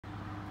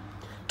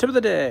Tip of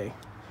the day: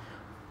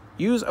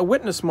 use a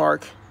witness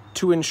mark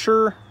to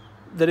ensure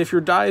that if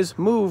your dies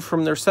move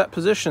from their set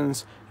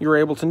positions, you're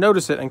able to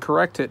notice it and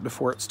correct it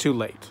before it's too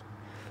late.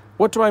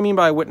 What do I mean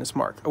by a witness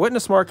mark? A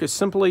witness mark is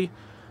simply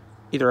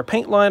either a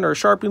paint line or a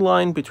Sharpie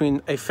line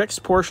between a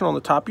fixed portion on the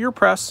top of your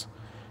press,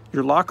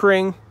 your lock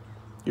ring,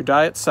 your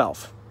die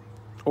itself,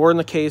 or in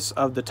the case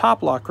of the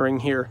top lock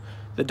ring here,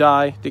 the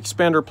die, the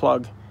expander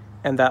plug,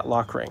 and that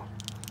lock ring.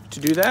 To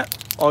do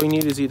that, all you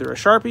need is either a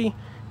Sharpie.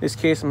 In this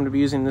case, I'm going to be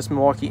using this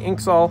Milwaukee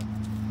Inksol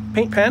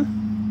paint pen.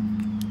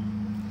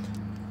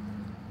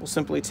 We'll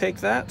simply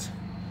take that,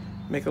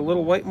 make a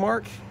little white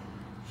mark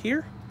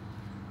here,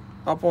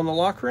 up on the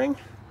lock ring,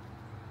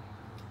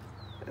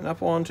 and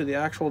up onto the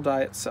actual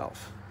die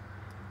itself.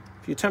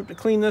 If you attempt to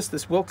clean this,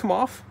 this will come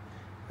off.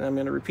 And I'm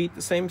going to repeat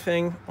the same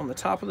thing on the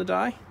top of the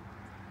die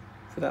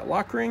for that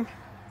lock ring.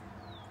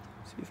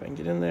 See if I can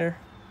get in there.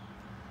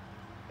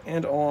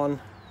 And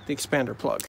on the expander plug.